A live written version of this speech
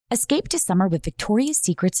Escape to summer with Victoria's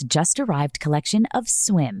Secret's just-arrived collection of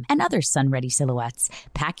swim and other sun-ready silhouettes.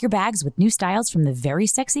 Pack your bags with new styles from the Very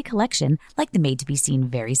Sexy collection, like the made-to-be-seen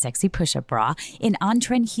Very Sexy push-up bra, in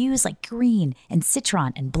on-trend hues like green and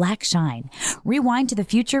citron and black shine. Rewind to the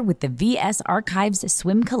future with the VS Archives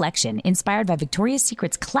swim collection, inspired by Victoria's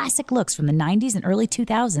Secret's classic looks from the 90s and early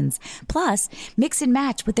 2000s. Plus, mix and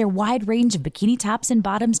match with their wide range of bikini tops and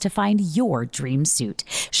bottoms to find your dream suit.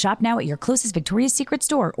 Shop now at your closest Victoria's Secret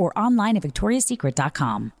store or online at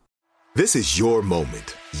victoriassecret.com. This is your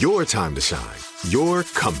moment, your time to shine, your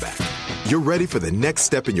comeback. You're ready for the next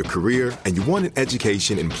step in your career, and you want an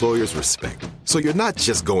education employers respect. So you're not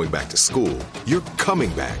just going back to school, you're coming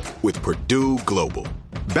back with Purdue Global.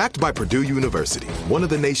 Backed by Purdue University, one of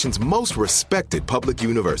the nation's most respected public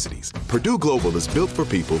universities, Purdue Global is built for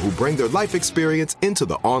people who bring their life experience into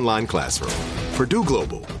the online classroom. Purdue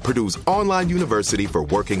Global, Purdue's online university for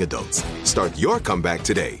working adults. Start your comeback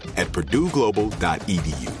today at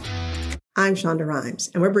purdueglobal.edu. I'm Shonda Rhimes,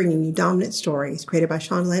 and we're bringing you Dominant Stories, created by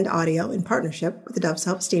Shondaland Audio in partnership with the Dove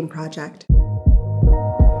Self-Esteem Project.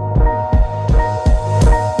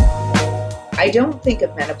 I don't think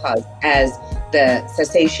of menopause as the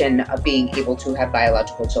cessation of being able to have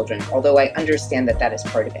biological children, although I understand that that is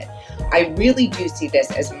part of it. I really do see this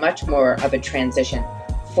as much more of a transition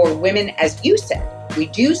for women, as you said. We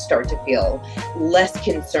do start to feel less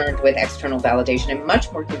concerned with external validation and much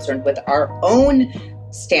more concerned with our own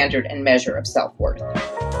standard and measure of self-worth.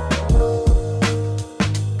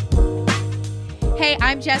 Hey,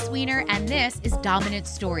 I'm Jess Weiner, and this is Dominant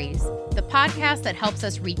Stories, the podcast that helps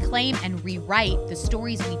us reclaim and rewrite the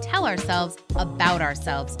stories we tell ourselves, about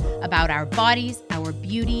our bodies, our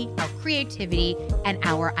beauty, our creativity, and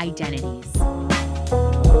our identities.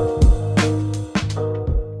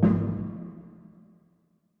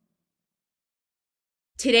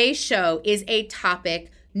 Today's show is a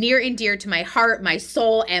topic near and dear to my heart, my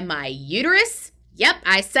soul, and my uterus. Yep,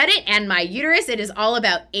 I said it, and my uterus. It is all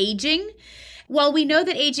about aging. While we know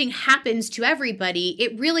that aging happens to everybody,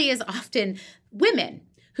 it really is often women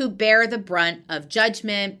who bear the brunt of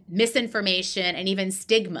judgment, misinformation, and even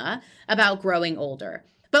stigma about growing older.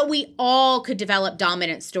 But we all could develop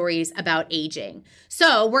dominant stories about aging.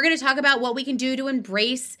 So we're going to talk about what we can do to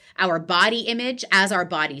embrace our body image as our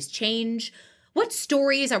bodies change. What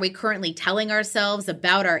stories are we currently telling ourselves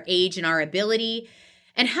about our age and our ability?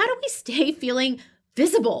 And how do we stay feeling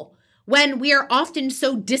visible when we are often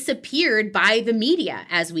so disappeared by the media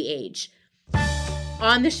as we age?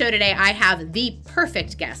 On the show today, I have the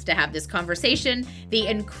perfect guest to have this conversation, the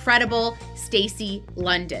incredible Stacy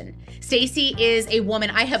London. Stacy is a woman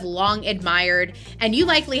I have long admired, and you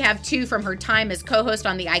likely have too, from her time as co-host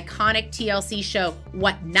on the iconic TLC show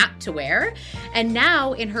What Not to Wear, and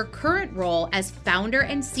now in her current role as founder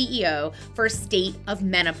and CEO for State of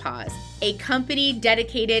Menopause, a company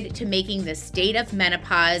dedicated to making the state of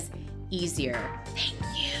menopause easier. Thank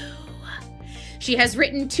you. She has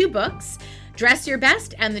written 2 books, Dress Your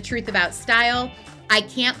Best and The Truth About Style. I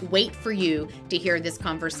can't wait for you to hear this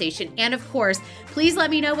conversation. And of course, please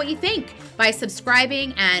let me know what you think by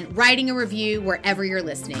subscribing and writing a review wherever you're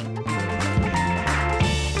listening.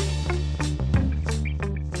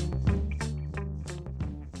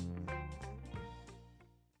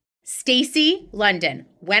 Stacy London,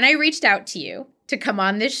 when I reached out to you to come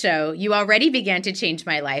on this show, you already began to change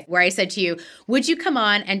my life, where I said to you, would you come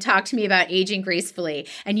on and talk to me about aging gracefully?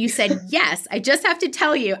 And you said, yes. I just have to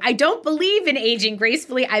tell you, I don't believe in aging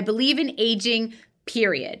gracefully. I believe in aging,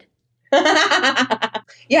 period.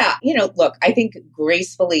 Yeah, look, I think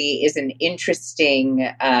gracefully is an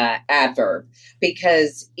interesting adverb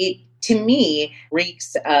because it, to me,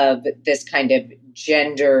 reeks of this kind of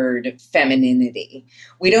gendered femininity.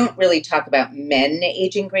 We don't really talk about men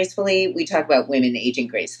aging gracefully. We talk about women aging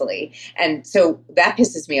gracefully. And so that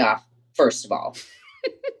pisses me off, first of all.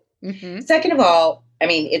 Mm-hmm. Second of all, I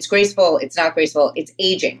mean, it's graceful, it's not graceful, it's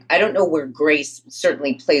aging. I don't know where grace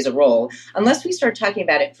certainly plays a role unless we start talking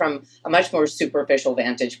about it from a much more superficial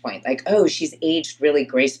vantage point. Like, oh, she's aged really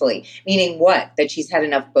gracefully. Meaning what? That she's had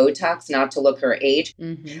enough Botox not to look her age?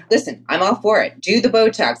 Mm-hmm. Listen, I'm all for it. Do the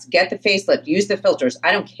Botox, get the facelift, use the filters.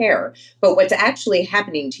 I don't care. But what's actually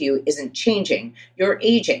happening to you isn't changing. You're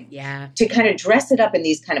aging. Yeah. To kind of dress it up in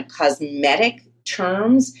these kind of cosmetic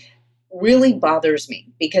terms really bothers me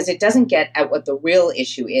because it doesn't get at what the real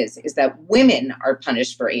issue is that women are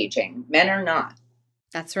punished for aging. Men are not.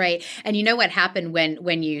 That's right. And you know what happened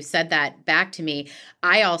when you said that back to me?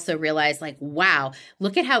 I also realized like, wow,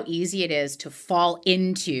 look at how easy it is to fall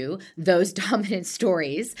into those dominant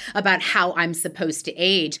stories about how I'm supposed to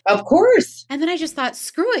age. Of course. And then I just thought,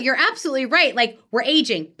 screw it. You're absolutely right. Like we're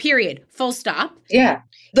aging, period, full stop. Yeah.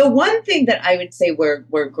 The one thing that I would say where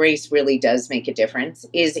grace really does make a difference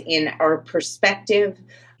is in our perspective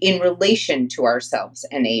in relation to ourselves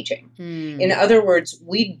and aging. In other words,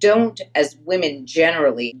 we don't, as women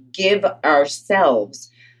generally, give ourselves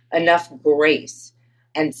enough grace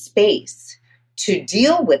and space to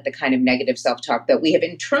deal with the kind of negative self-talk that we have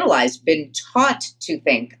internalized, been taught to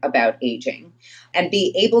think about aging, and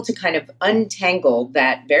be able to kind of untangle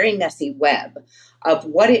that very messy web of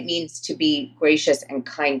what it means to be gracious and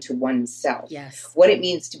kind to oneself. Yes. What it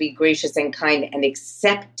means to be gracious and kind and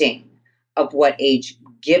accepting of what age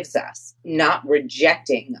gives us, not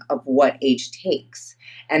rejecting of what age takes.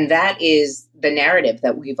 And that is the narrative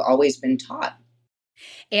that we've always been taught.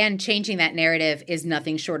 And changing that narrative is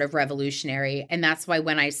nothing short of revolutionary. And that's why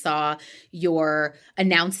when I saw your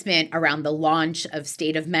announcement around the launch of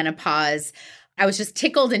State of Menopause, I was just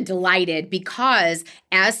tickled and delighted because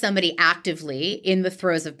as somebody actively in the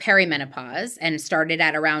throes of perimenopause and started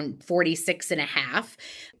at around 46 and a half,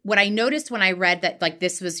 what I noticed when I read that like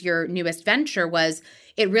this was your newest venture was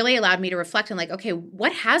it really allowed me to reflect on like, okay,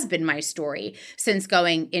 what has been my story since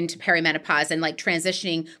going into perimenopause and like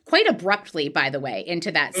transitioning quite abruptly, by the way,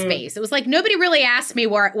 into that space. It was like nobody really asked me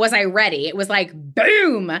was I ready. It was like,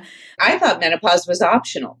 boom. I thought menopause was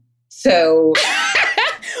optional. So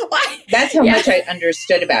that's how much I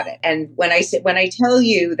understood about it. And when I tell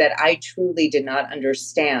you that I truly did not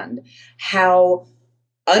understand how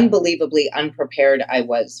unbelievably unprepared I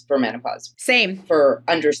was for menopause. Same. For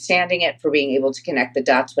understanding it, for being able to connect the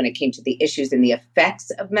dots when it came to the issues and the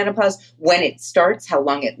effects of menopause, when it starts, how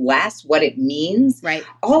long it lasts, what it means. Right.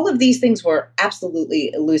 All of these things were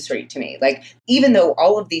absolutely illusory to me. Like, even though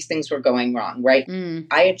all of these things were going wrong, right?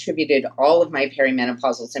 I attributed all of my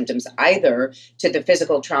perimenopausal symptoms either to the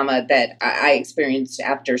physical trauma that I experienced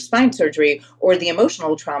after spine surgery or the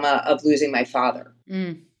emotional trauma of losing my father.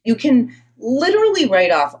 You can literally write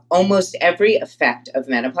off almost every effect of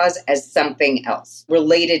menopause as something else,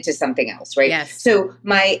 related to something else, right? Yes. So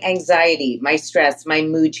my anxiety, my stress, my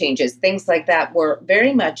mood changes, things like that were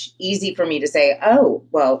very much easy for me to say, oh,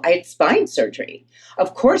 well, I had spine surgery.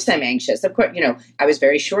 Of course I'm anxious. Of course, I was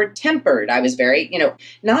very short-tempered. I was very,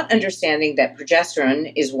 not understanding that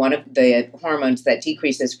progesterone is one of the hormones that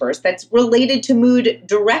decreases first that's related to mood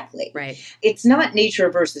directly. Right. It's not nature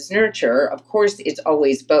versus nurture. Of course, it's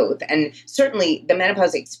always both. And certainly the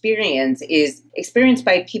menopause experience is experienced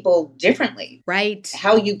by people differently. Right.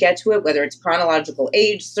 How you get to it, whether it's chronological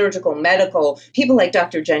age, surgical, medical, people like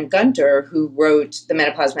Dr. Jen Gunter, who wrote the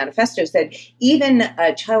Menopause Manifesto, said even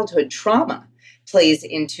childhood trauma plays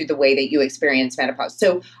into the way that you experience menopause.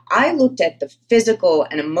 So I looked at the physical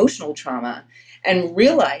and emotional trauma and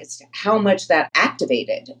realized how much that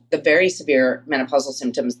activated the very severe menopausal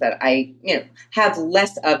symptoms that I, have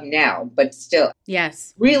less of now, but still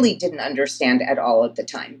really didn't understand at all at the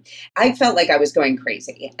time. I felt like I was going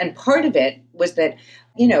crazy. And part of it was that,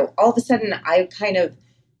 all of a sudden I kind of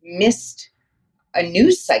missed a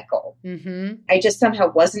news cycle. I just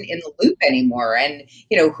somehow wasn't in the loop anymore. And,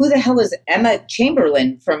 who the hell is Emma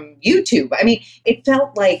Chamberlain from YouTube? I mean, it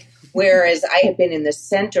felt like, whereas I had been in the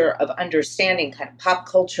center of understanding kind of pop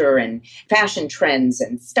culture and fashion trends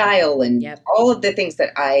and style and all of the things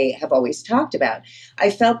that I have always talked about, I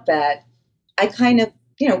felt that I kind of,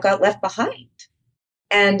 got left behind.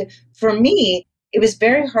 And for me, it was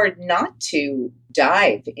very hard not to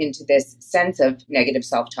dive into this sense of negative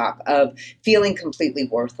self-talk, of feeling completely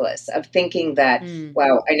worthless, of thinking that,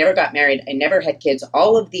 wow, I never got married, I never had kids,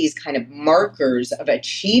 all of these kind of markers of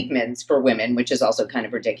achievements for women, which is also kind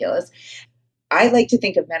of ridiculous. I like to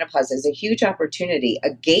think of menopause as a huge opportunity, a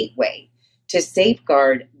gateway to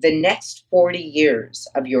safeguard the next 40 years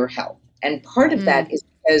of your health. And part of that is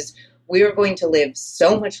because we are going to live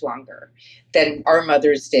so much longer than our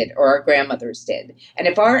mothers did or our grandmothers did. And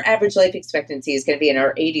if our average life expectancy is going to be in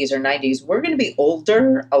our 80s or 90s, we're going to be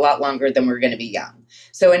older a lot longer than we're going to be young.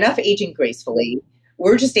 So enough aging gracefully.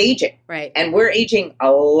 We're just aging. Right. And we're aging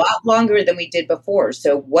a lot longer than we did before.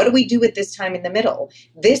 So what do we do with this time in the middle?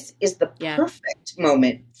 This is the perfect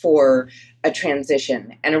moment for a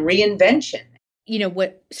transition and a reinvention.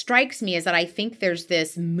 What strikes me is that I think there's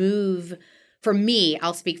this move. For me,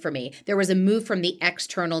 I'll speak for me. There was a move from the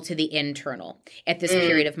external to the internal at this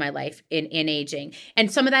period of my life in aging.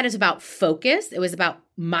 And some of that is about focus. It was about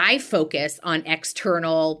my focus on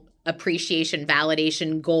external appreciation,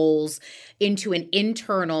 validation, goals into an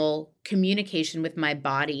internal communication with my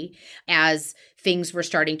body as things were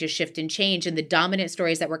starting to shift and change. And the dominant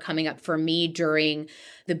stories that were coming up for me during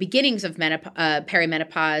the beginnings of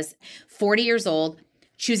perimenopause, 40 years old,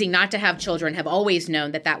 choosing not to have children, have always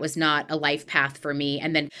known that that was not a life path for me.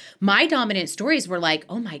 And then my dominant stories were like,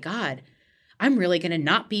 oh my God, I'm really going to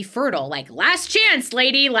not be fertile. Like, last chance,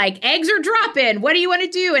 lady, like eggs are dropping. What do you want to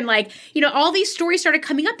do? And like, all these stories started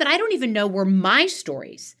coming up that I don't even know were my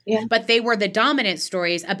stories, but they were the dominant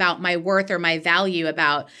stories about my worth or my value,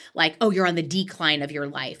 about like, oh, you're on the decline of your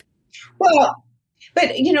life. Well,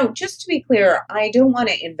 but, just to be clear, I don't want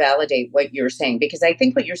to invalidate what you're saying, because I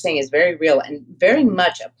think what you're saying is very real and very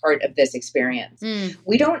much a part of this experience.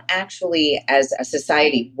 We don't actually, as a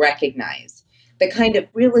society, recognize the kind of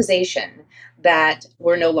realization that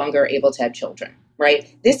we're no longer able to have children,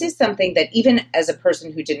 right? This is something that even as a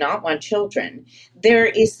person who did not want children, there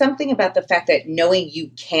is something about the fact that knowing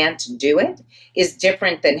you can't do it is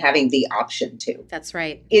different than having the option to. That's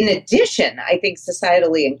right. In addition, I think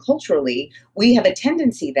societally and culturally, we have a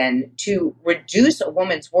tendency then to reduce a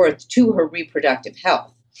woman's worth to her reproductive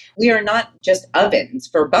health. We are not just ovens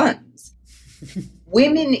for buns.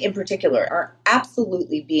 Women in particular are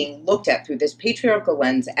absolutely being looked at through this patriarchal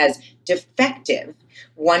lens as defective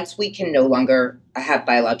once we can no longer have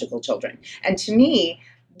biological children. And to me,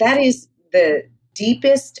 that is the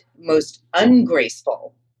deepest, most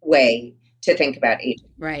ungraceful way to think about aging.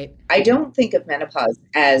 Right. I don't think of menopause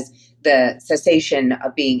as the cessation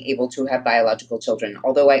of being able to have biological children,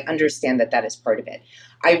 although I understand that that is part of it.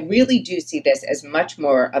 I really do see this as much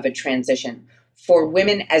more of a transition for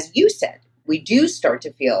women, as you said. We do start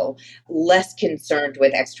to feel less concerned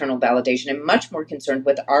with external validation and much more concerned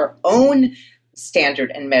with our own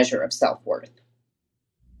standard and measure of self-worth.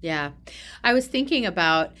 Yeah. I was thinking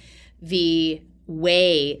about the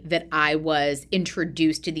way that I was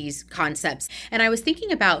introduced to these concepts, and I was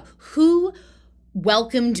thinking about who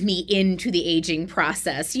welcomed me into the aging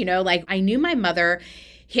process. Like, I knew my mother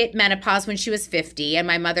hit menopause when she was 50. And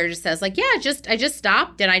my mother just says like, I just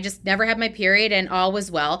stopped and I just never had my period and all was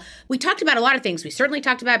well. We talked about a lot of things. We certainly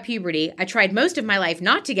talked about puberty. I tried most of my life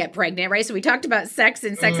not to get pregnant, right? So we talked about sex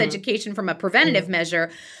and sex education from a preventative measure.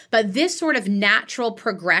 But this sort of natural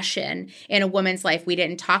progression in a woman's life, we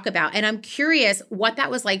didn't talk about. And I'm curious what that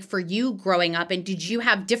was like for you growing up. And did you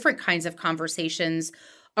have different kinds of conversations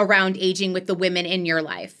around aging with the women in your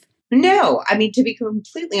life? No, I mean, to be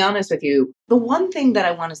completely honest with you, the one thing that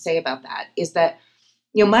I want to say about that is that,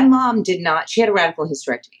 my mom she had a radical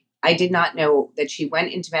hysterectomy. I did not know that she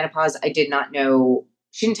went into menopause. I did not know,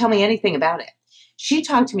 she didn't tell me anything about it. She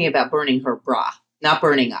talked to me about burning her bra, not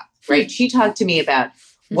burning up, right? She talked to me about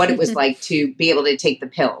what it was like to be able to take the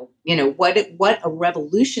pill, what a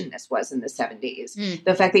revolution this was in the 70s.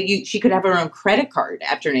 The fact that she could have her own credit card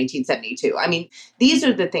after 1972. I mean, these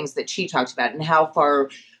are the things that she talked about and how far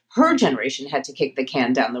her generation had to kick the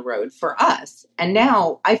can down the road for us. And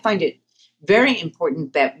now I find it very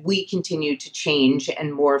important that we continue to change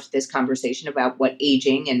and morph this conversation about what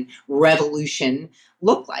aging and revolution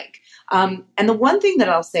look like. And the one thing that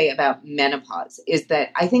I'll say about menopause is that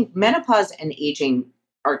I think menopause and aging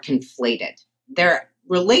are conflated. They're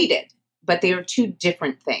related, but they are two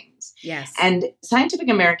different things. Yes. And Scientific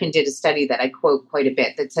American did a study that I quote quite a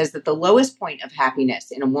bit that says that the lowest point of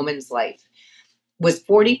happiness in a woman's life was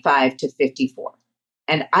 45 to 54.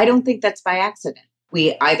 And I don't think that's by accident.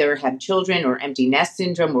 We either have children or empty nest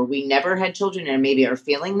syndrome, or we never had children and maybe are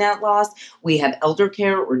feeling that loss. We have elder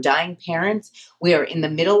care or dying parents. We are in the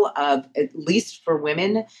middle of, at least for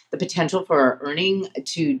women, the potential for our earning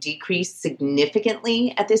to decrease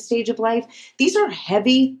significantly at this stage of life. These are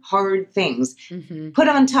heavy, hard things. Put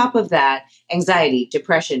on top of that, anxiety,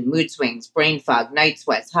 depression, mood swings, brain fog, night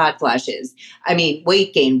sweats, hot flashes. I mean,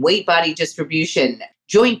 weight gain, weight body distribution,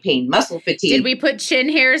 joint pain, muscle fatigue. Did we put chin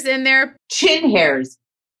hairs in there? Chin hairs,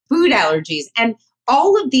 food allergies, and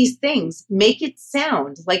all of these things make it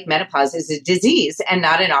sound like menopause is a disease and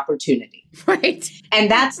not an opportunity. Right.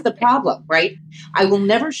 And that's the problem, right? I will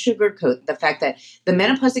never sugarcoat the fact that the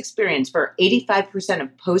menopause experience for 85% of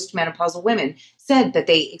postmenopausal women said that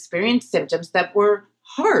they experienced symptoms that were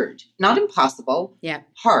hard, not impossible,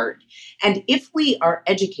 hard. And if we are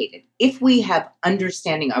educated, if we have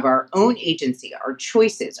understanding of our own agency, our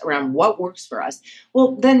choices around what works for us,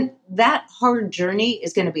 well, then that hard journey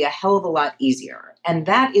is going to be a hell of a lot easier. And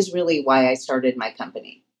that is really why I started my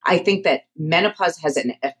company. I think that menopause has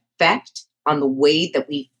an effect on the way that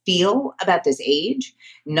we feel about this age,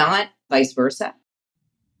 not vice versa.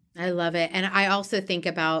 I love it. And I also think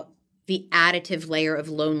about the additive layer of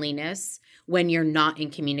loneliness when you're not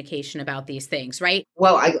in communication about these things, right?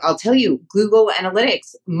 Well, I'll tell you, Google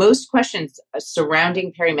Analytics, most questions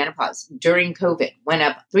surrounding perimenopause during COVID went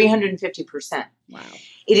up 350%. Wow.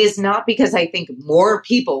 It is not because I think more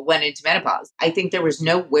people went into menopause. I think there was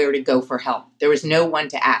nowhere to go for help. There was no one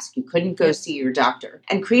to ask. You couldn't go see your doctor,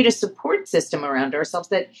 and create a support system around ourselves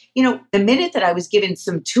that, the minute that I was given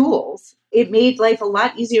some tools, it made life a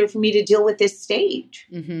lot easier for me to deal with this stage.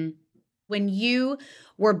 Mm-hmm. When you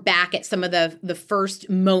were back at some of the first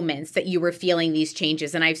moments that you were feeling these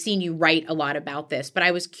changes, and I've seen you write a lot about this, but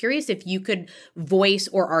I was curious if you could voice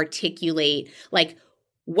or articulate like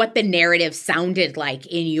what the narrative sounded like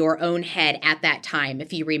in your own head at that time,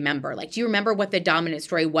 if you remember. Like, do you remember what the dominant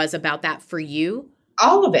story was about that for you?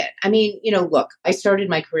 All of it. I mean, look, I started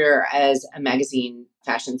my career as a magazine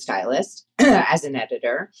fashion stylist, as an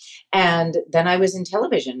editor. And then I was in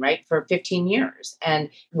television, right, for 15 years. And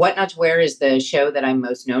What Not to Wear is the show that I'm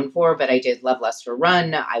most known for, but I did Love, Lust, or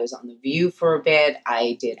Run. I was on The View for a bit.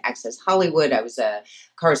 I did Access Hollywood. I was a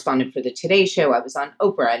correspondent for The Today Show. I was on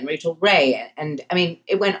Oprah and Rachel Ray. And I mean,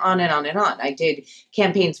 it went on and on and on. I did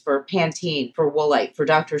campaigns for Pantene, for Woolite, for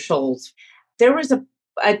Dr. Scholl's. There was a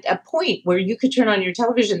point where you could turn on your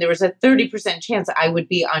television, there was a 30% chance I would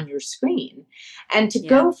be on your screen. And to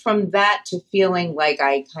go from that to feeling like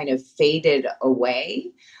I kind of faded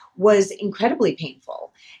away was incredibly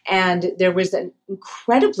painful. And there was an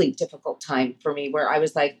incredibly difficult time for me where I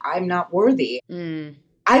was like, I'm not worthy.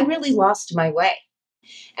 I really lost my way.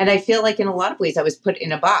 And I feel like in a lot of ways I was put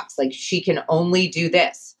in a box, like she can only do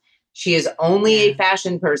this. She is only a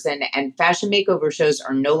fashion person, and fashion makeover shows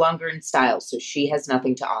are no longer in style, so she has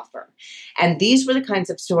nothing to offer. And these were the kinds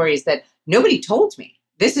of stories that nobody told me.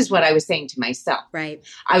 This is what I was saying to myself. Right.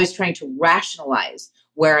 I was trying to rationalize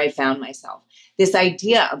where I found myself. This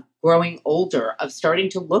idea of growing older, of starting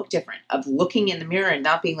to look different, of looking in the mirror and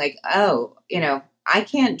not being like, oh, I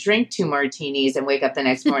can't drink 2 martinis and wake up the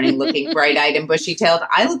next morning looking bright-eyed and bushy-tailed.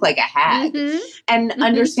 I look like a hag. And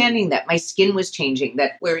understanding that my skin was changing,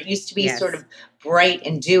 that where it used to be sort of bright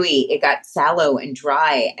and dewy, it got sallow and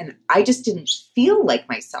dry. And I just didn't feel like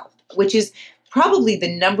myself, which is probably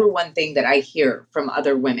the number one thing that I hear from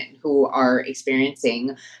other women who are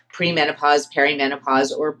experiencing premenopause,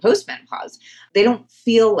 perimenopause, or postmenopause. They don't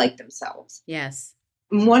feel like themselves. Yes.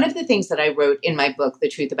 One of the things that I wrote in my book, The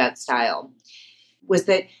Truth About Style, was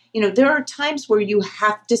that, there are times where you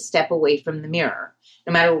have to step away from the mirror,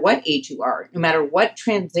 no matter what age you are, no matter what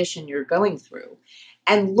transition you're going through,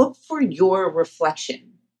 and look for your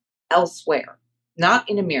reflection elsewhere, not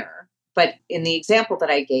in a mirror. But in the example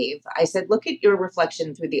that I gave, I said, look at your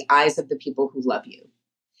reflection through the eyes of the people who love you,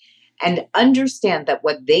 and understand that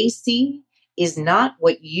what they see is not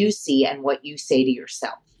what you see and what you say to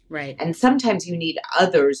yourself. Right. And sometimes you need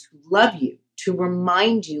others who love you to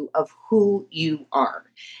remind you of who you are.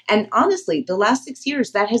 And honestly, the last 6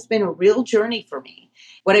 years, that has been a real journey for me.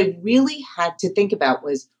 What I really had to think about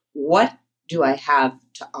was, what do I have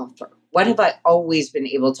to offer? What have I always been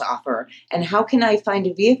able to offer? And how can I find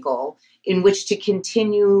a vehicle in which to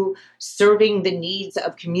continue serving the needs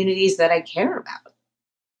of communities that I care about?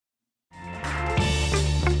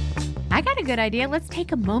 I got a good idea. Let's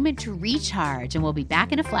take a moment to recharge, and we'll be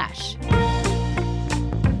back in a flash.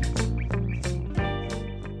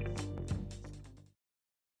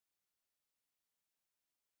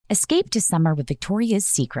 Escape to summer with Victoria's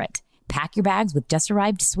Secret. Pack your bags with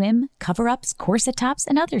just-arrived swim, cover-ups, corset tops,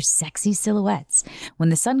 and other sexy silhouettes. When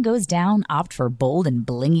the sun goes down, opt for bold and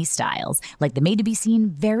blingy styles, like the made-to-be-seen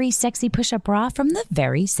Very Sexy Push-Up Bra from the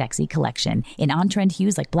Very Sexy Collection, in on-trend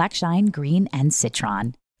hues like black shine, green, and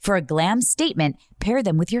citron. For a glam statement, pair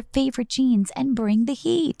them with your favorite jeans and bring the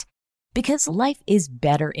heat. Because life is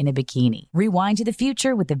better in a bikini. Rewind to the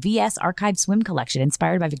future with the VS Archive Swim Collection,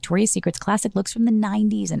 inspired by Victoria's Secret's classic looks from the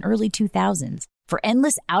 90s and early 2000s. For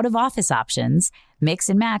endless out-of-office options, mix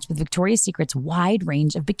and match with Victoria's Secret's wide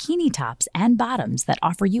range of bikini tops and bottoms that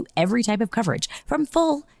offer you every type of coverage, from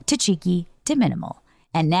full to cheeky to minimal.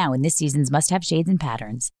 And now in this season's must-have shades and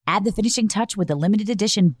patterns, add the finishing touch with the limited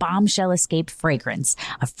edition Bombshell Escape fragrance,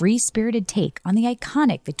 a free-spirited take on the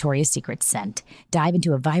iconic Victoria's Secret scent. Dive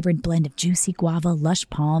into a vibrant blend of juicy guava, lush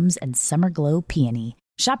palms, and summer glow peony.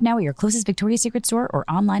 Shop now at your closest Victoria's Secret store or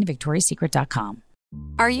online at victoriassecret.com.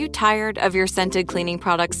 Are you tired of your scented cleaning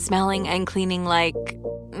products smelling and cleaning like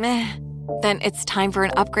meh? Then it's time for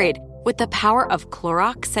an upgrade with the power of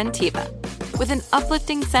Clorox Scentiva. With an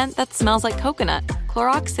uplifting scent that smells like coconut,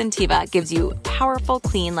 Clorox Scentiva gives you powerful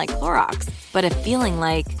clean like Clorox, but a feeling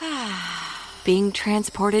like being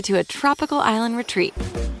transported to a tropical island retreat.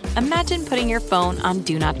 Imagine putting your phone on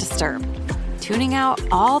Do Not Disturb tuning out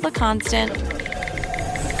all the constant.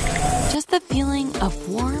 Just the feeling of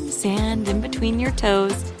warm sand in between your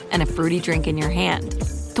toes and a fruity drink in your hand.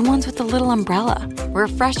 The ones with the little umbrella.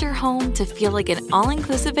 Refresh your home to feel like an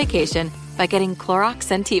all-inclusive vacation by getting Clorox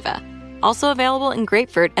Scentiva. Also available in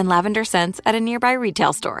grapefruit and lavender scents at a nearby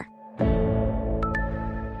retail store.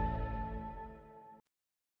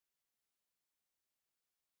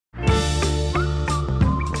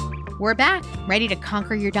 We're back, ready to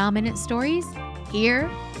conquer your dominant stories? Here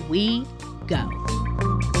we go.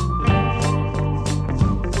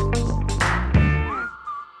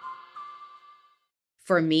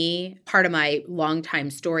 For me, part of my longtime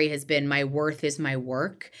story has been my worth is my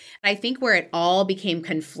work. I think where it all became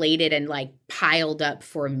conflated and like piled up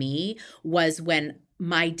for me was when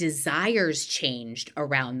my desires changed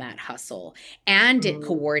around that hustle, and it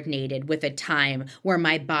coordinated with a time where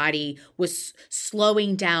my body was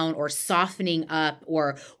slowing down or softening up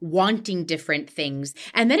or wanting different things.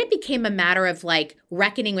 And then it became a matter of like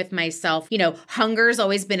reckoning with myself. You know, hunger's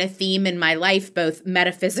always been a theme in my life, both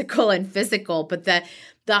metaphysical and physical, but the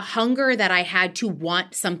hunger that I had to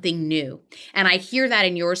want something new. And I hear that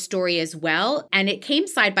in your story as well. And it came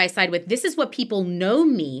side by side with, this is what people know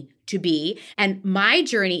me to be. And my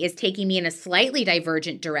journey is taking me in a slightly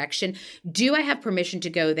divergent direction. Do I have permission to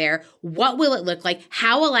go there? What will it look like?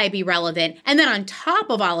 How will I be relevant? And then on top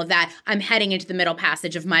of all of that, I'm heading into the middle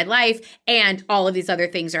passage of my life, and all of these other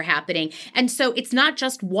things are happening. And so it's not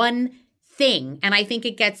just one thing. And I think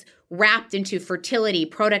it gets wrapped into fertility,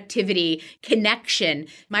 productivity, connection.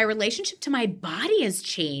 My relationship to my body has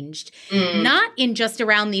changed, not in just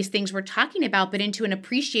around these things we're talking about, but into an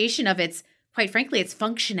appreciation of its, quite frankly, its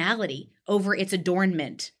functionality over its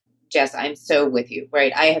adornment. Jess, I'm so with you,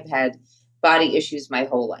 right? I have had body issues my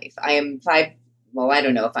whole life. I am I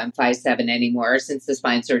don't know if I'm 5'7" anymore since the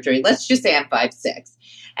spine surgery. Let's just say I'm 5'6".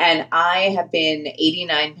 And I have been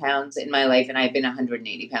 89 pounds in my life, and I've been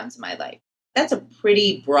 180 pounds in my life. That's a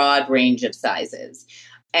pretty broad range of sizes.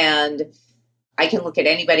 And I can look at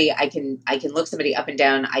anybody. I can look somebody up and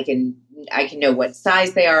down. I can know what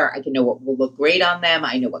size they are. I can know what will look great on them.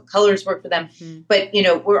 I know what colors work for them. But, you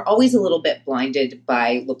know, we're always a little bit blinded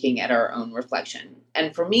by looking at our own reflection.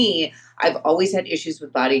 And for me, I've always had issues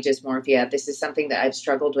with body dysmorphia. This is something that I've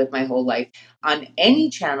struggled with my whole life. On any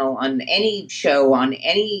channel, on any show,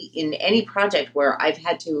 in any project where I've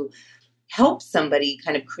had to help somebody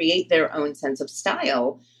kind of create their own sense of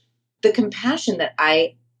style, the compassion that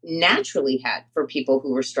I naturally had for people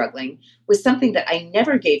who were struggling was something that I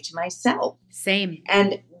never gave to myself. Same.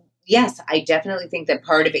 And yes, I definitely think that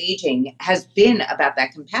part of aging has been about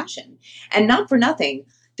that compassion. And not for nothing,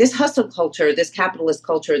 this hustle culture, this capitalist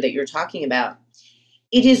culture that you're talking about,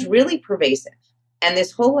 it is really pervasive. And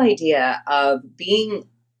this whole idea of being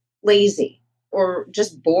lazy or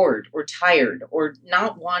just bored or tired or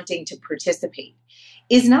not wanting to participate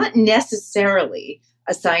is not necessarily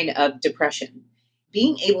a sign of depression.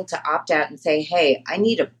 Being able to opt out and say, hey, I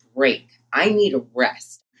need a break. I need a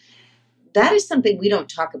rest. That is something we don't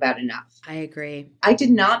talk about enough. I agree. I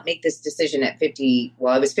did not make this decision at 50.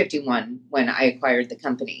 Well, I was 51 when I acquired the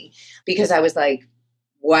company because I was like,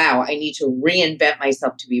 wow, I need to reinvent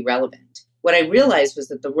myself to be relevant. What I realized was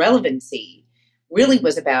that the relevancy really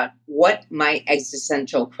was about what my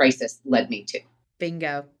existential crisis led me to.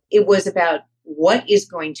 Bingo. It was about what is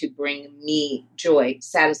going to bring me joy,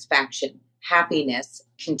 satisfaction, happiness,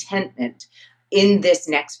 contentment in this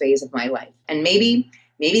next phase of my life. And maybe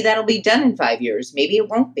that'll be done in 5 years. Maybe it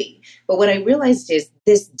won't be. But what I realized is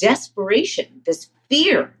this desperation, this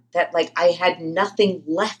fear that like I had nothing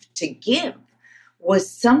left to give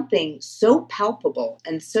was something so palpable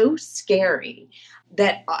and so scary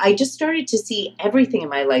that I just started to see everything in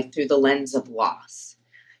my life through the lens of loss.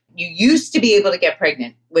 You used to be able to get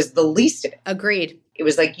pregnant was the least of it. Agreed. It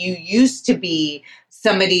was like you used to be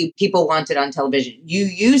somebody people wanted on television. You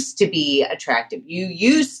used to be attractive. You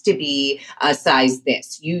used to be a size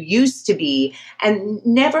this. You used to be, and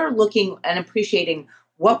never looking and appreciating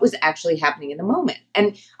what was actually happening in the moment.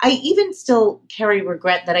 And I even still carry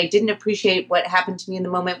regret that I didn't appreciate what happened to me in the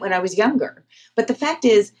moment when I was younger. But the fact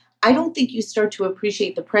is, I don't think you start to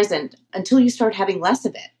appreciate the present until you start having less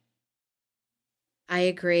of it. I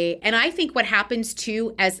agree. And I think what happens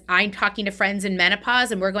too, as I'm talking to friends in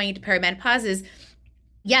menopause and we're going into perimenopause, is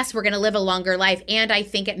yes, we're going to live a longer life. And I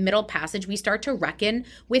think at middle passage, we start to reckon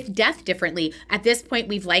with death differently. At this point,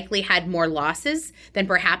 we've likely had more losses than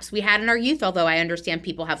perhaps we had in our youth, although I understand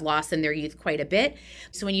people have lost in their youth quite a bit.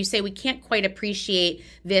 So when you say we can't quite appreciate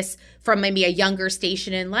this from maybe a younger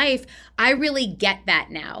station in life, I really get that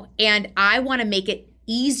now. And I want to make it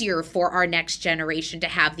easier for our next generation to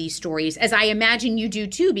have these stories, as I imagine you do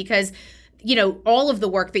too, because all of the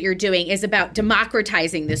work that you're doing is about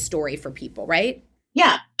democratizing this story for people, right?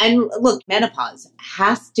 Yeah. And look, menopause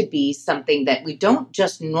has to be something that we don't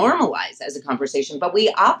just normalize as a conversation, but we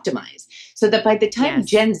optimize so that by the time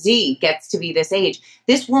Gen Z gets to be this age,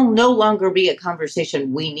 this will no longer be a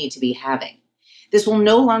conversation we need to be having. This will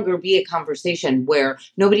no longer be a conversation where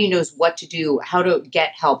nobody knows what to do, how to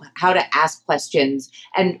get help, how to ask questions,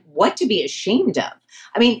 and what to be ashamed of.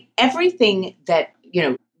 I mean, everything that,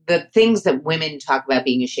 the things that women talk about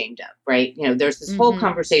being ashamed of, right? There's this whole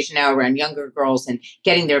conversation now around younger girls and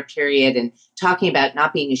getting their period and talking about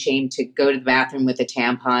not being ashamed to go to the bathroom with a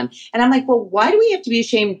tampon. And I'm like, well, why do we have to be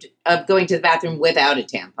ashamed of going to the bathroom without a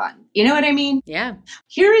tampon? You know what I mean? Yeah.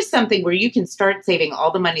 Here is something where you can start saving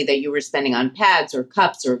all the money that you were spending on pads or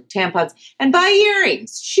cups or tampons and buy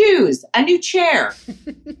earrings, shoes, a new chair.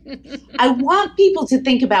 I want people to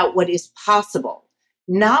think about what is possible,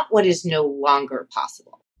 not what is no longer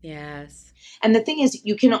possible. Yes. And the thing is,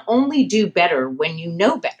 you can only do better when you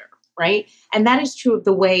know better, right? And that is true of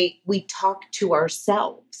the way we talk to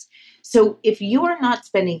ourselves. So if you are not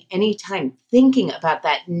spending any time thinking about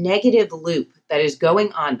that negative loop that is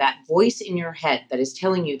going on, that voice in your head that is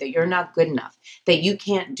telling you that you're not good enough, that you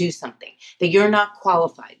can't do something, that you're not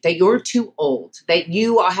qualified, that you're too old, that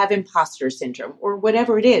you have imposter syndrome, or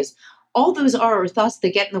whatever it is, all those are thoughts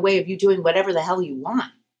that get in the way of you doing whatever the hell you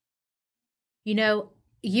want.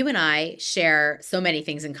 You and I share so many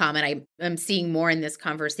things in common. I'm seeing more in this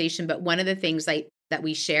conversation, but one of the things that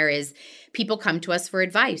we share is people come to us for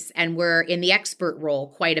advice, and we're in the expert role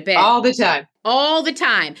quite a bit. All the time. All the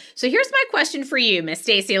time. So here's my question for you, Miss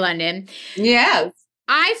Stacey London. Yes.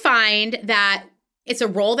 I find that it's a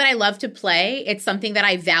role that I love to play. It's something that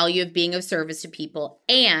I value of being of service to people.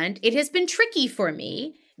 And it has been tricky for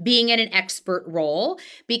me being in an expert role,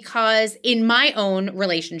 because in my own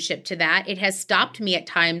relationship to that, it has stopped me at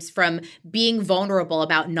times from being vulnerable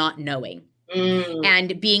about not knowing.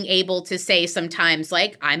 And being able to say sometimes,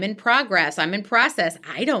 like, I'm in progress, I'm in process,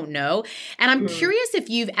 I don't know. And I'm curious if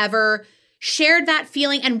you've ever shared that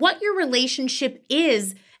feeling and what your relationship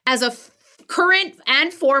is as a current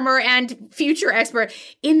and former and future expert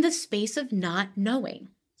in the space of not knowing.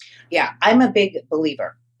 Yeah, I'm a big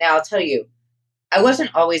believer. Now, I'll tell you, I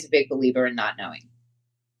wasn't always a big believer in not knowing.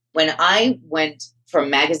 When I went from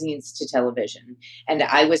magazines to television and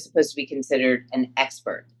I was supposed to be considered an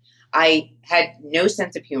expert, I had no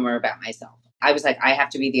sense of humor about myself. I was like, I have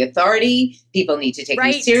to be the authority. People need to take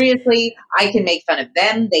me seriously. I can make fun of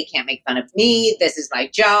them. They can't make fun of me. This is my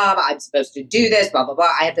job. I'm supposed to do this, blah, blah,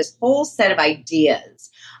 blah. I had this whole set of ideas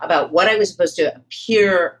about what I was supposed to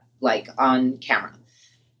appear like on camera,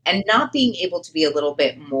 and not being able to be a little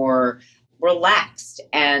bit more relaxed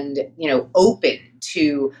and, open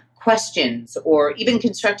to questions or even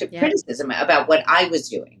constructive criticism about what I was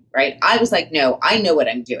doing, right? I was like, no, I know what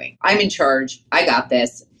I'm doing. I'm in charge. I got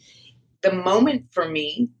this. The moment for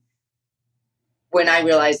me when I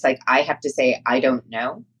realized, like, I have to say, I don't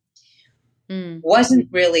know, wasn't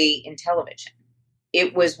really in television.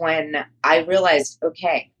 It was when I realized,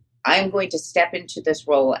 okay, I'm going to step into this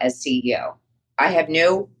role as CEO. I have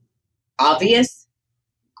no obvious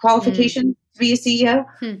qualification to be a CEO.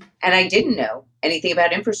 And I didn't know anything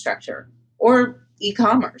about infrastructure or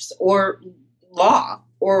e-commerce or law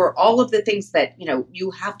or all of the things that,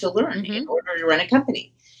 you have to learn in order to run a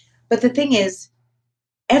company. But the thing is,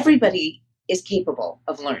 everybody is capable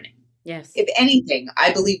of learning. Yes. If anything,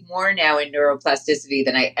 I believe more now in neuroplasticity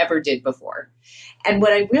than I ever did before. And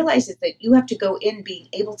what I realize is that you have to go in being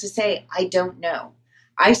able to say, I don't know.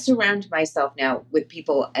 I surround myself now with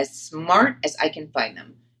people as smart as I can find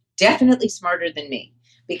them. Definitely smarter than me,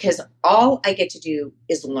 because all I get to do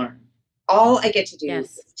is learn. All I get to do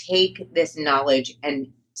is take this knowledge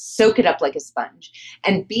and soak it up like a sponge.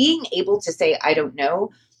 And being able to say, I don't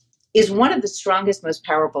know, is one of the strongest, most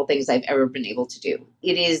powerful things I've ever been able to do.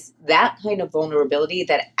 It is that kind of vulnerability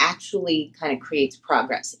that actually kind of creates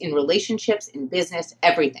progress in relationships, in business,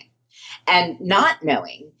 everything. And not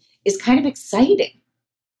knowing is kind of exciting.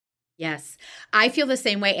 Yes, I feel the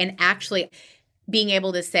same way. And actually, being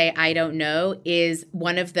able to say, I don't know, is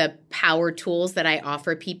one of the power tools that I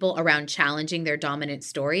offer people around challenging their dominant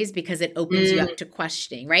stories, because it opens you up to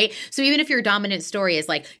questioning, right? So even if your dominant story is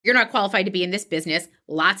like, you're not qualified to be in this business,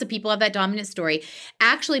 lots of people have that dominant story.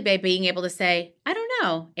 Actually, by being able to say, I don't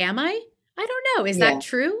know, am I? I don't know. Is that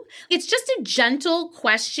true? It's just a gentle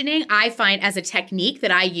questioning, I find, as a technique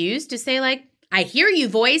that I use to say, like, I hear you,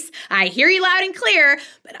 voice. I hear you loud and clear,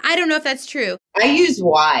 but I don't know if that's true. I use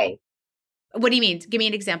why. What do you mean? Give me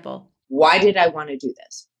an example. Why did I want to do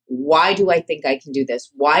this? Why do I think I can do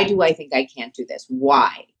this? Why do I think I can't do this?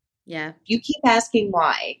 Why? Yeah. You keep asking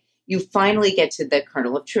why, you finally get to the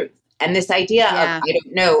kernel of truth. And this idea of I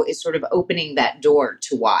don't know is sort of opening that door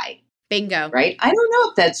to why. Bingo. Right? I don't know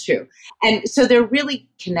if that's true. And so they're really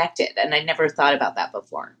connected. And I never thought about that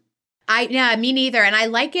before. Yeah, me neither. And I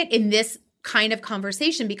like it in this kind of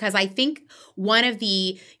conversation because I think one of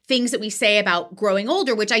the things that we say about growing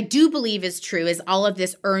older, which I do believe is true, is all of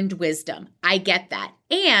this earned wisdom. I get that.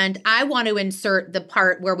 And I want to insert the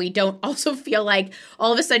part where we don't also feel like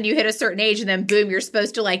all of a sudden you hit a certain age and then boom, you're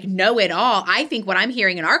supposed to like know it all. I think what I'm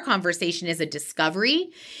hearing in our conversation is a discovery,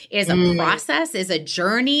 is a process, is a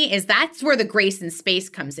journey, that's where the grace and space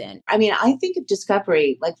comes in. I mean, I think of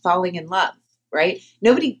discovery like falling in love, right?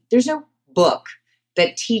 There's no book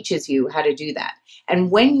that teaches you how to do that.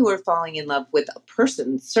 And when you are falling in love with a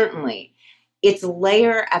person, certainly, it's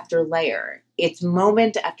layer after layer. It's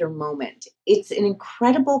moment after moment. It's an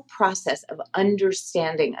incredible process of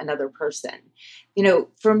understanding another person. You know,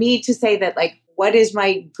 for me to say that, like, what is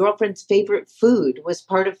my girlfriend's favorite food was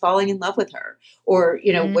part of falling in love with her. Or,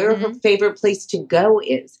 you know, where her favorite place to go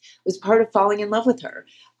was part of falling in love with her.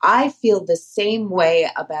 I feel the same way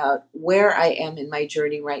about where I am in my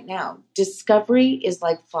journey right now. Discovery is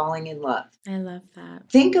like falling in love. I love that.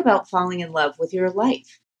 Think about falling in love with your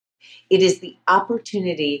life. It is the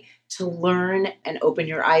opportunity to learn and open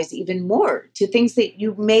your eyes even more to things that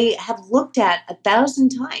you may have looked at 1,000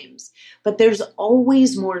 times, but there's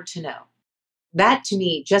always more to know. That, to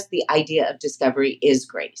me, just the idea of discovery is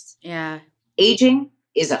grace. Yeah. Aging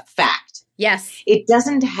is a fact. Yes. It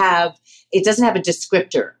doesn't have a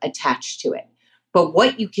descriptor attached to it. But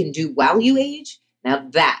what you can do while you age, now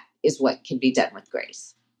that is what can be done with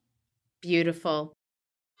grace. Beautiful.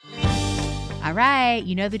 All right.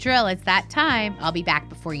 You know the drill. It's that time. I'll be back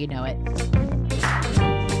before you know it.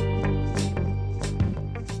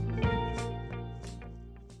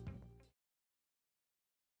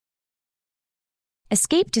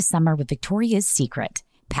 Escape to summer with Victoria's Secret.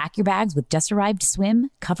 Pack your bags with just-arrived swim,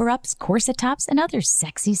 cover-ups, corset tops, and other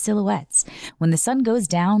sexy silhouettes. When the sun goes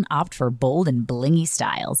down, opt for bold and blingy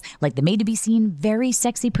styles, like the made-to-be-seen Very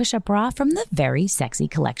Sexy Push-Up Bra from the Very Sexy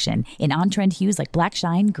Collection, in on-trend hues like black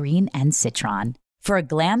shine, green, and citron. For a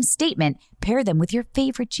glam statement, pair them with your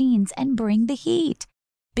favorite jeans and bring the heat.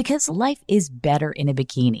 Because life is better in a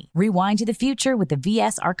bikini. Rewind to the future with the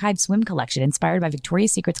VS Archive Swim Collection, inspired by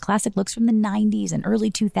Victoria's Secret's classic looks from the 90s and early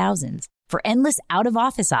 2000s. For endless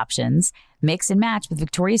out-of-office options, mix and match with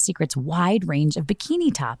Victoria's Secret's wide range of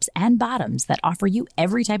bikini tops and bottoms that offer you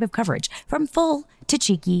every type of coverage, from full to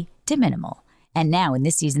cheeky to minimal. And now, in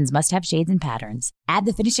this season's must-have shades and patterns, add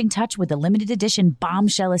the finishing touch with the limited edition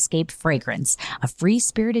Bombshell Escape fragrance, a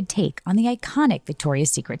free-spirited take on the iconic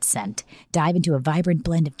Victoria's Secret scent. Dive into a vibrant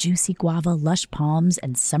blend of juicy guava, lush palms,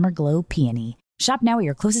 and summer glow peony. Shop now at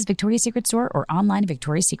your closest Victoria's Secret store or online at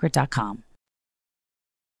victoriassecret.com.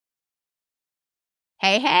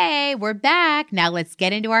 Hey, we're back. Now let's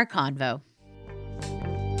get into our convo.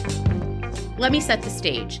 Let me set the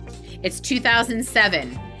stage. It's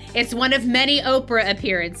 2007. It's one of many Oprah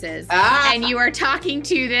appearances. And you are talking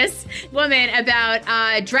to this woman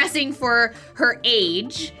about dressing for her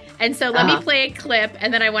age. And so let me play a clip,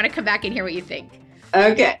 and then I want to come back and hear what you think.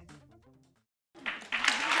 Okay.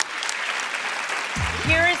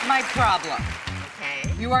 Here is my problem.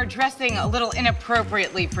 Okay. You are dressing a little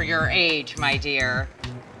inappropriately for your age, my dear.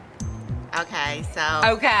 Okay, so...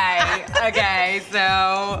 Okay,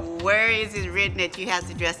 so... Where is it written that you have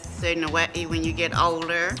to dress a certain way when you get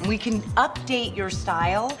older? We can update your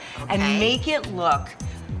style and make it look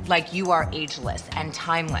like you are ageless and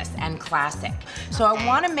timeless and classic. So I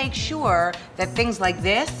want to make sure that things like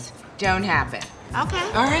this don't happen. Okay.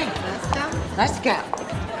 All right. Let's go.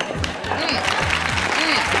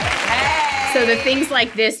 So the things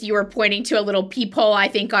like this, you were pointing to a little peephole, I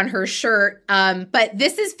think, on her shirt. But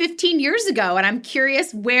this is 15 years ago, and I'm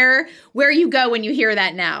curious where you go when you hear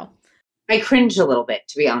that now. I cringe a little bit,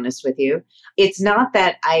 to be honest with you. It's not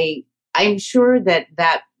that I'm sure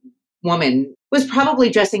that woman was probably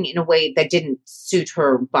dressing in a way that didn't suit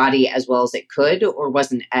her body as well as it could, or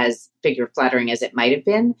wasn't as figure flattering as it might have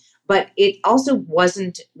been. But it also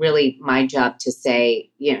wasn't really my job to say,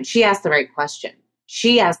 you know, she asked the right question.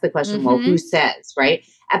 She asked the question, well, who says, right?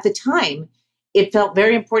 At the time, it felt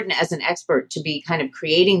very important as an expert to be kind of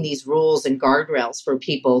creating these rules and guardrails for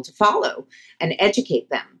people to follow and educate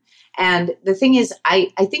them. And the thing is, I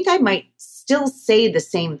think I might still say the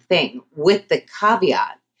same thing with the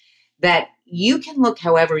caveat that you can look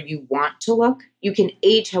however you want to look. You can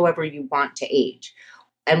age however you want to age.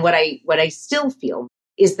 And what I still feel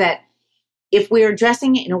is that if we're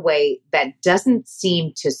dressing in a way that doesn't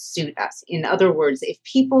seem to suit us, in other words, if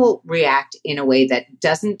people react in a way that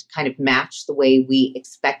doesn't kind of match the way we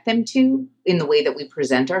expect them to, in the way that we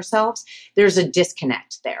present ourselves, there's a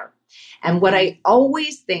disconnect there. And what I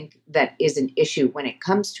always think that is an issue when it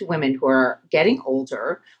comes to women who are getting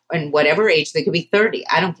older, and whatever age, they could be 30,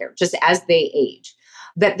 I don't care, just as they age,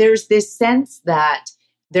 that there's this sense that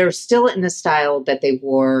they're still in the style that they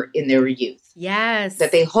wore in their youth. Yes.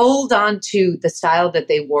 That they hold on to the style that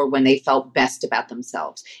they wore when they felt best about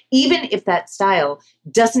themselves, even if that style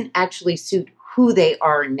doesn't actually suit who they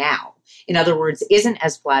are now. In other words, isn't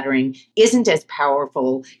as flattering, isn't as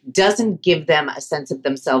powerful, doesn't give them a sense of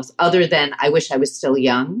themselves other than, I wish I was still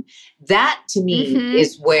young. That, to me,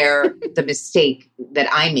 is where the mistake that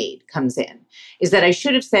I made comes in, is that I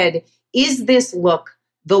should have said, is this look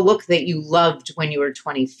the look that you loved when you were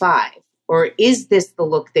 25? Or is this the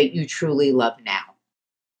look that you truly love now?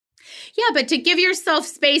 Yeah, but to give yourself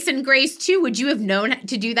space and grace too, would you have known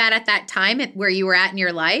to do that at that time where you were at in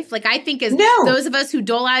your life? Like, I think as those of us who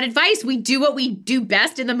dole out advice, we do what we do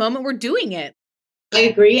best in the moment we're doing it. I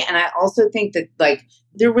agree. And I also think that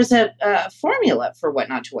there was a formula for what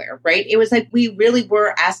not to wear, right? It was like we really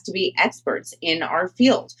were asked to be experts in our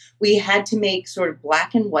field. We had to make sort of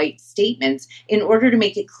black and white statements in order to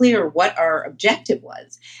make it clear what our objective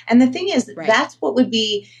was. And the thing is, that's what would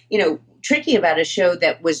be, tricky about a show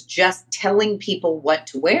that was just telling people what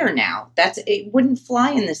to wear now. It wouldn't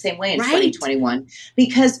fly in the same way in 2021,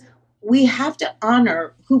 because we have to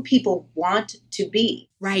honor who people want to be.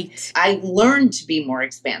 Right. I learned to be more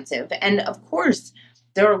expansive. And of course,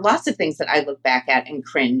 there are lots of things that I look back at and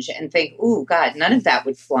cringe and think, oh, God, none of that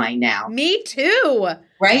would fly now. Me too.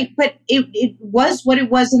 Right? But it was what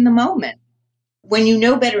it was in the moment. When you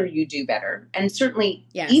know better, you do better. And certainly,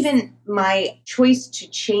 even my choice to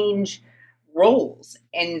change roles,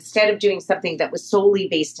 and instead of doing something that was solely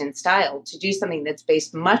based in style, to do something that's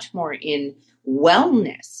based much more in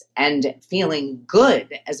wellness and feeling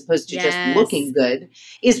good as opposed to just looking good,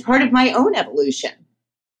 is part of my own evolution.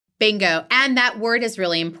 Bingo. And that word is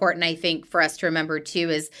really important, I think, for us to remember too,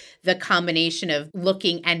 is the combination of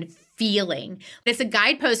looking and feeling. It's a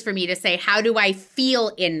guidepost for me to say, how do I feel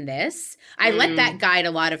in this? I let that guide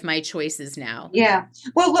a lot of my choices now. Yeah.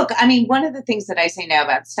 Well, look, I mean, one of the things that I say now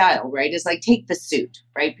about style, right, is like, take the suit,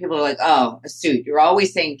 right? People are like, oh, a suit. You're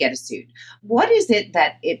always saying get a suit. What is it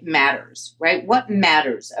that it matters, right? What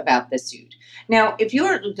matters about the suit? Now, if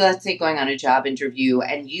you're, let's say, going on a job interview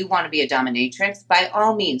and you want to be a dominatrix, by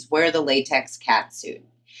all means, wear the latex cat suit.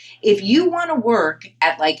 If you want to work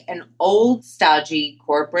at like an old, stodgy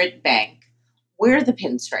corporate bank, wear the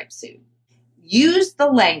pinstripe suit. Use the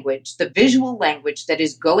language, the visual language that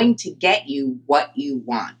is going to get you what you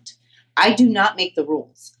want. I do not make the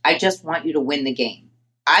rules. I just want you to win the game.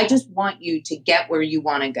 I just want you to get where you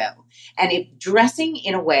want to go. And if dressing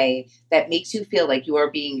in a way that makes you feel like you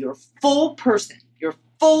are being your full person, your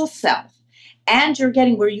full self, and you're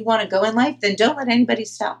getting where you want to go in life, then don't let anybody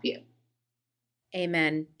stop you.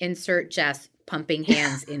 Amen. Insert Jess pumping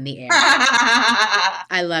hands in the air.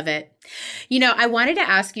 I love it. I wanted to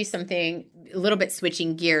ask you something, a little bit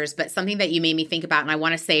switching gears, but something that you made me think about, and I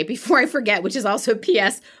want to say it before I forget, which is also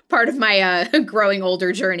P.S. part of my growing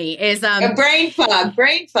older journey, is a brain fog.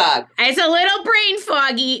 It's a little brain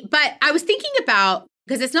foggy, but I was thinking about,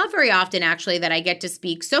 because it's not very often actually that I get to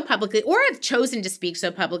speak so publicly, or I've chosen to speak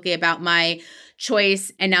so publicly about my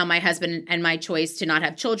choice, and now my husband and my choice to not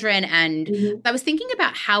have children. And I was thinking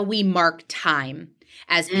about how we mark time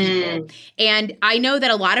as people. And I know that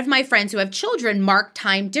a lot of my friends who have children mark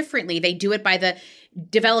time differently. They do it by the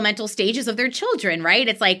developmental stages of their children, right?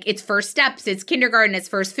 It's like, it's first steps, it's kindergarten, it's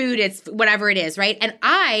first food, it's whatever it is, right? And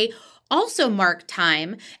I also mark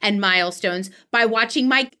time and milestones by watching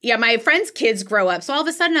my friends' kids grow up. So all of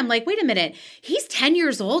a sudden I'm like, wait a minute, he's 10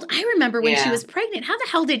 years old. I remember when she was pregnant. How the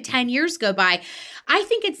hell did 10 years go by? I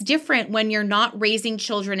think it's different when you're not raising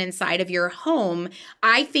children inside of your home.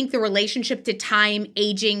 I think the relationship to time,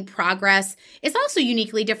 aging, progress is also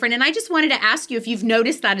uniquely different. And I just wanted to ask you if you've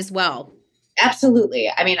noticed that as well.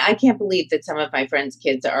 Absolutely. I mean, I can't believe that some of my friends'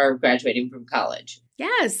 kids are graduating from college.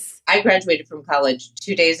 Yes. I graduated from college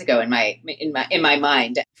 2 days ago in my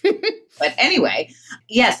mind. But anyway,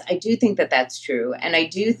 yes, I do think that that's true. And I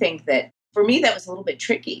do think that for me, that was a little bit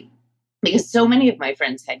tricky because so many of my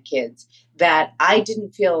friends had kids that I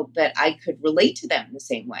didn't feel that I could relate to them in the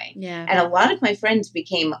same way. Yeah. And a lot of my friends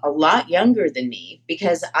became a lot younger than me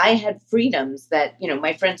because I had freedoms that,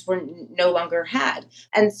 my friends were no longer had.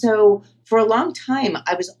 And so for a long time,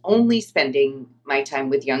 I was only spending my time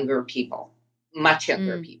with younger people. much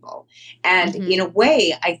younger people. And in a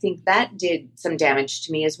way, I think that did some damage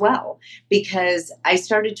to me as well, because I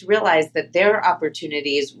started to realize that their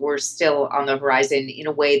opportunities were still on the horizon in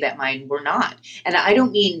a way that mine were not. And I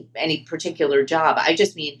don't mean any particular job. I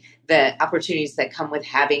just mean the opportunities that come with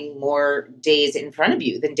having more days in front of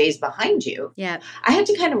you than days behind you. Yeah. I had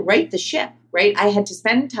to kind of right the ship, right? I had to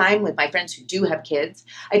spend time with my friends who do have kids.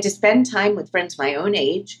 I had to spend time with friends my own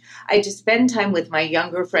age. I had to spend time with my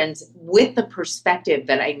younger friends with the perspective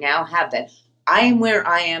that I now have, that I am where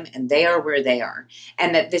I am and they are where they are.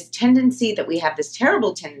 And that this tendency that we have, this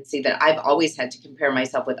terrible tendency that I've always had to compare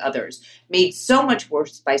myself with others, made so much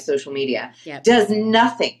worse by social media, does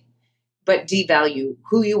nothing but devalue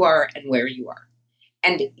who you are and where you are.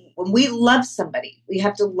 And when we love somebody, we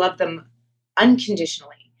have to love them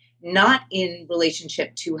unconditionally, not in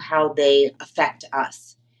relationship to how they affect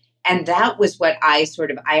us. And that was what I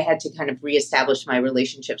had to kind of reestablish my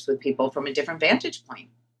relationships with people from a different vantage point.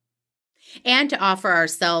 And to offer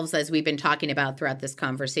ourselves, as we've been talking about throughout this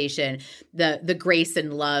conversation, the grace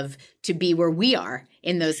and love to be where we are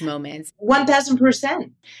in those moments.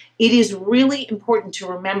 1,000%. It is really important to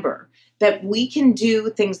remember that we can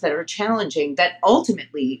do things that are challenging that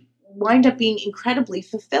ultimately wind up being incredibly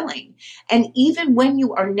fulfilling. And even when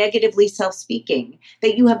you are negatively self-speaking,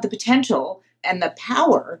 that you have the potential and the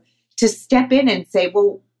power to step in and say,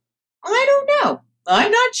 well, I don't know.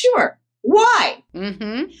 I'm not sure. Why?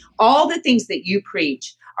 All the things that you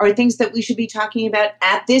preach are things that we should be talking about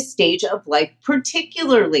at this stage of life,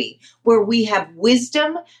 particularly where we have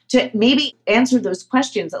wisdom to maybe answer those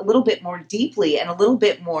questions a little bit more deeply and a little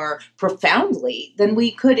bit more profoundly than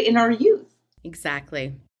we could in our youth.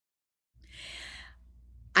 Exactly.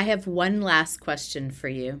 I have one last question for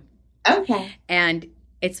you. Okay. And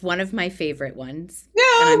it's one of my favorite ones.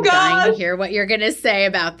 Oh, and I'm dying God. to hear what you're going to say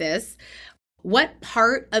about this. What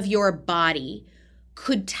part of your body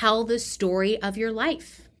could tell the story of your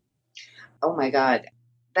life? Oh my God.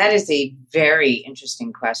 That is a very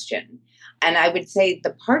interesting question. And I would say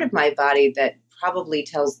the part of my body that probably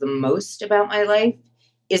tells the most about my life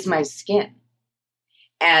is my skin.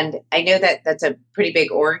 And I know that that's a pretty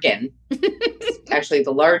big organ, actually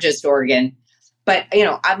the largest organ. But,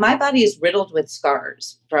 my body is riddled with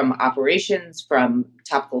scars from operations, from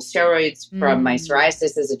topical steroids, from my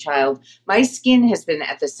psoriasis as a child. My skin has been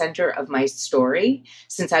at the center of my story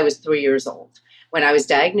since I was 3 years old, when I was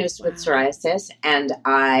diagnosed with psoriasis, and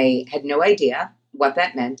I had no idea what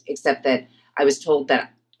that meant, except that I was told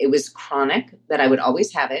that it was chronic, that I would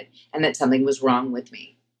always have it, and that something was wrong with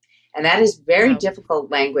me. And that is very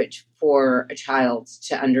difficult language for a child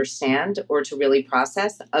to understand or to really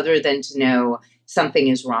process, other than to know something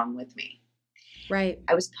is wrong with me. Right.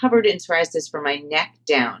 I was covered in psoriasis from my neck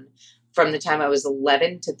down from the time I was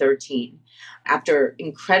 11 to 13, after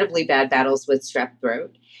incredibly bad battles with strep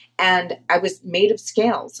throat. And I was made of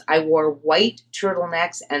scales. I wore white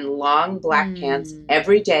turtlenecks and long black pants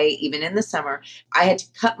every day, even in the summer. I had to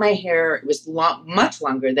cut my hair. It was much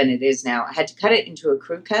longer than it is now. I had to cut it into a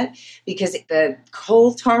crew cut because the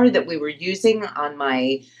coal tar that we were using on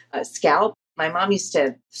my scalp, my mom used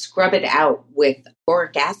to scrub it out with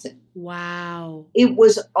boric acid. Wow. It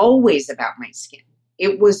was always about my skin.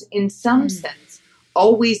 It was, in some sense,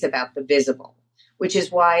 always about the visible, which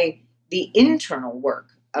is why the internal work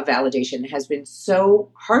of validation has been so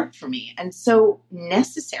hard for me and so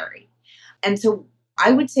necessary. And so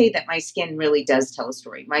I would say that my skin really does tell a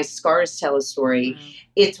story. My scars tell a story.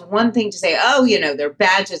 It's one thing to say, oh, they're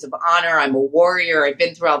badges of honor. I'm a warrior. I've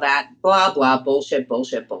been through all that, blah, blah, bullshit,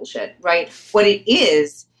 bullshit, bullshit, right? What it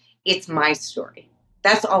is, it's my story.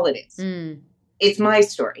 That's all it is. It's my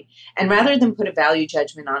story. And rather than put a value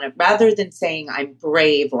judgment on it, rather than saying I'm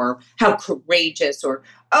brave or how courageous or,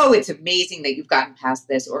 oh, it's amazing that you've gotten past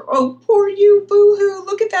this, or, oh, poor you, boo-hoo,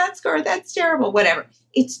 look at that scar, that's terrible, whatever.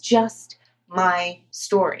 It's just my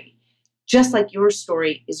story. Just like your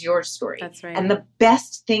story is your story. That's right. And the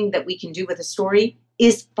best thing that we can do with a story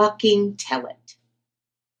is fucking tell it.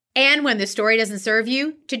 And when the story doesn't serve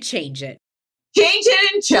you, to change it. Change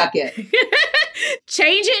it and chuck it.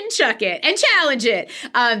 Change it and chuck it and challenge it.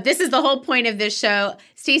 This is the whole point of this show.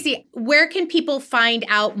 Stacey, where can people find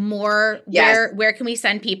out more? Yes. Where can we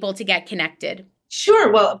send people to get connected?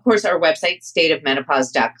 Sure. Well, of course, our website,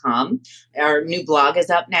 stateofmenopause.com. Our new blog is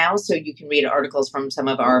up now, so you can read articles from some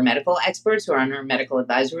of our medical experts who are on our medical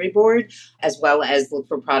advisory board, as well as look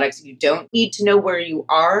for products. You don't need to know where you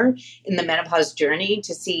are in the menopause journey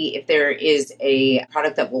to see if there is a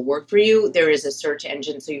product that will work for you. There is a search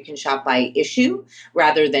engine, so you can shop by issue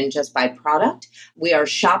rather than just by product. We are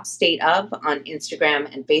Shop State Of on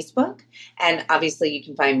Instagram and Facebook. And obviously, you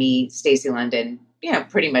can find me, Stacey London,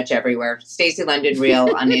 pretty much everywhere. Stacey London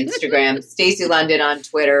Real on Instagram, Stacey London on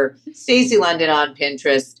Twitter, Stacey London on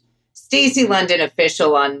Pinterest, Stacey London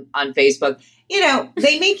Official on Facebook.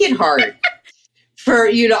 They make it hard for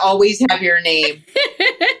you to always have your name.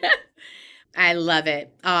 I love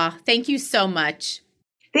it. Thank you so much.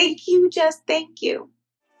 Thank you, Jess. Thank you.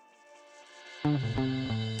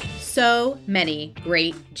 So many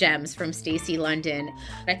great gems from Stacey London.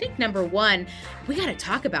 I think number one, we got to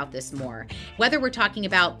talk about this more. Whether we're talking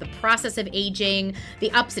about the process of aging, the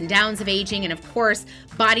ups and downs of aging, and of course,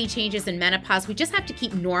 body changes and menopause, we just have to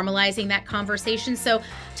keep normalizing that conversation. So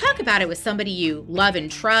talk about it with somebody you love and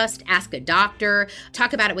trust, ask a doctor,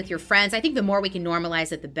 talk about it with your friends. I think the more we can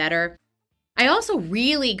normalize it, the better. I also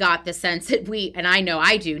really got the sense that and I know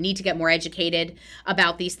I do, need to get more educated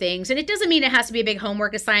about these things. And it doesn't mean it has to be a big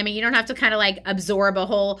homework assignment. You don't have to kind of like absorb a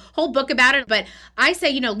whole book about it. But I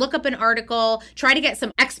say, look up an article, try to get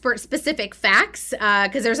some expert specific facts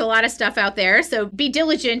because there's a lot of stuff out there. So be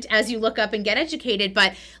diligent as you look up and get educated,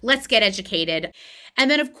 but let's get educated.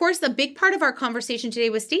 And then, of course, the big part of our conversation today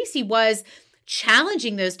with Stacey was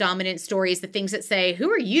challenging those dominant stories, the things that say, who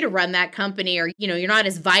are you to run that company? Or, you're not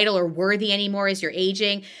as vital or worthy anymore as you're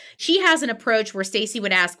aging. She has an approach where Stacey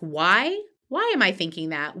would ask, why? Why am I thinking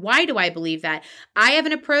that? Why do I believe that? I have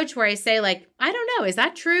an approach where I say, I don't know, is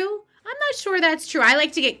that true? I'm not sure that's true. I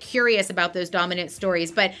like to get curious about those dominant stories.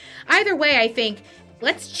 But either way, I think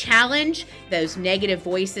let's challenge those negative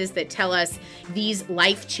voices that tell us these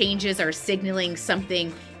life changes are signaling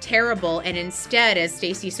something terrible. And instead, as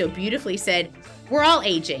Stacey so beautifully said, we're all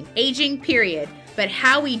aging, period. But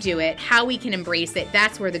how we do it, how we can embrace it,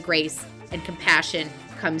 that's where the grace and compassion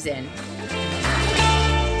comes in.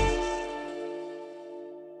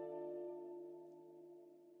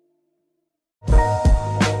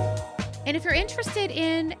 And if you're interested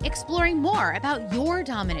in exploring more about your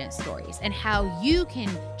dominant stories and how you can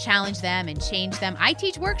challenge them and change them, I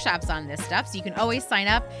teach workshops on this stuff. So you can always sign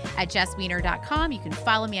up at jesswiener.com. You can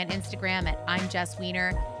follow me on Instagram at I'm Jess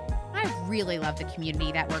Wiener. I really love the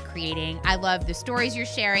community that we're creating. I love the stories you're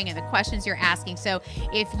sharing and the questions you're asking. So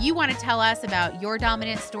if you want to tell us about your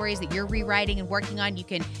dominant stories that you're rewriting and working on, you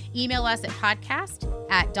can email us at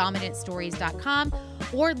podcast@dominantstories.com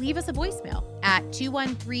or leave us a voicemail at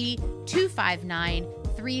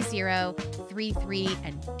 213-259-3033.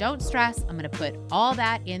 And don't stress, I'm going to put all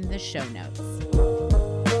that in the show notes.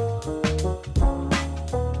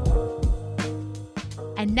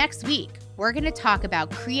 And next week, we're going to talk about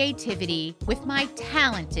creativity with my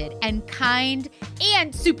talented and kind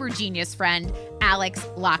and super genius friend, Alex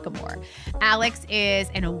Lacamoire. Alex is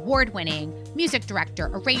an award-winning music director,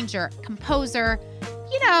 arranger, composer.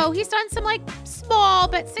 He's done some small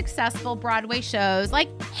but successful Broadway shows like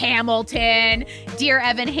Hamilton, Dear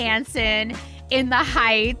Evan Hansen, In the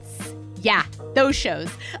Heights. Yeah, those shows.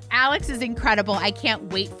 Alex is incredible. I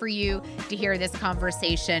can't wait for you to hear this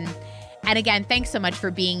conversation. And again, thanks so much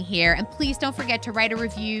for being here. And please don't forget to write a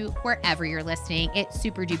review wherever you're listening. It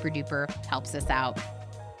super duper duper helps us out.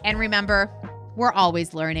 And remember, we're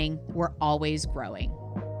always learning. We're always growing.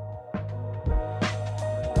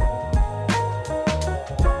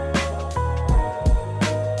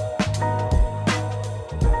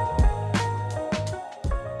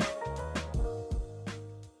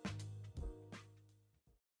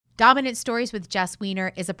 Dominant Stories with Jess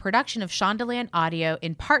Wiener is a production of Shondaland Audio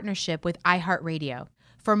in partnership with iHeartRadio.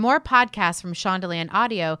 For more podcasts from Shondaland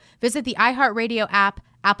Audio, visit the iHeartRadio app,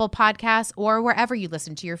 Apple Podcasts, or wherever you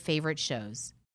listen to your favorite shows.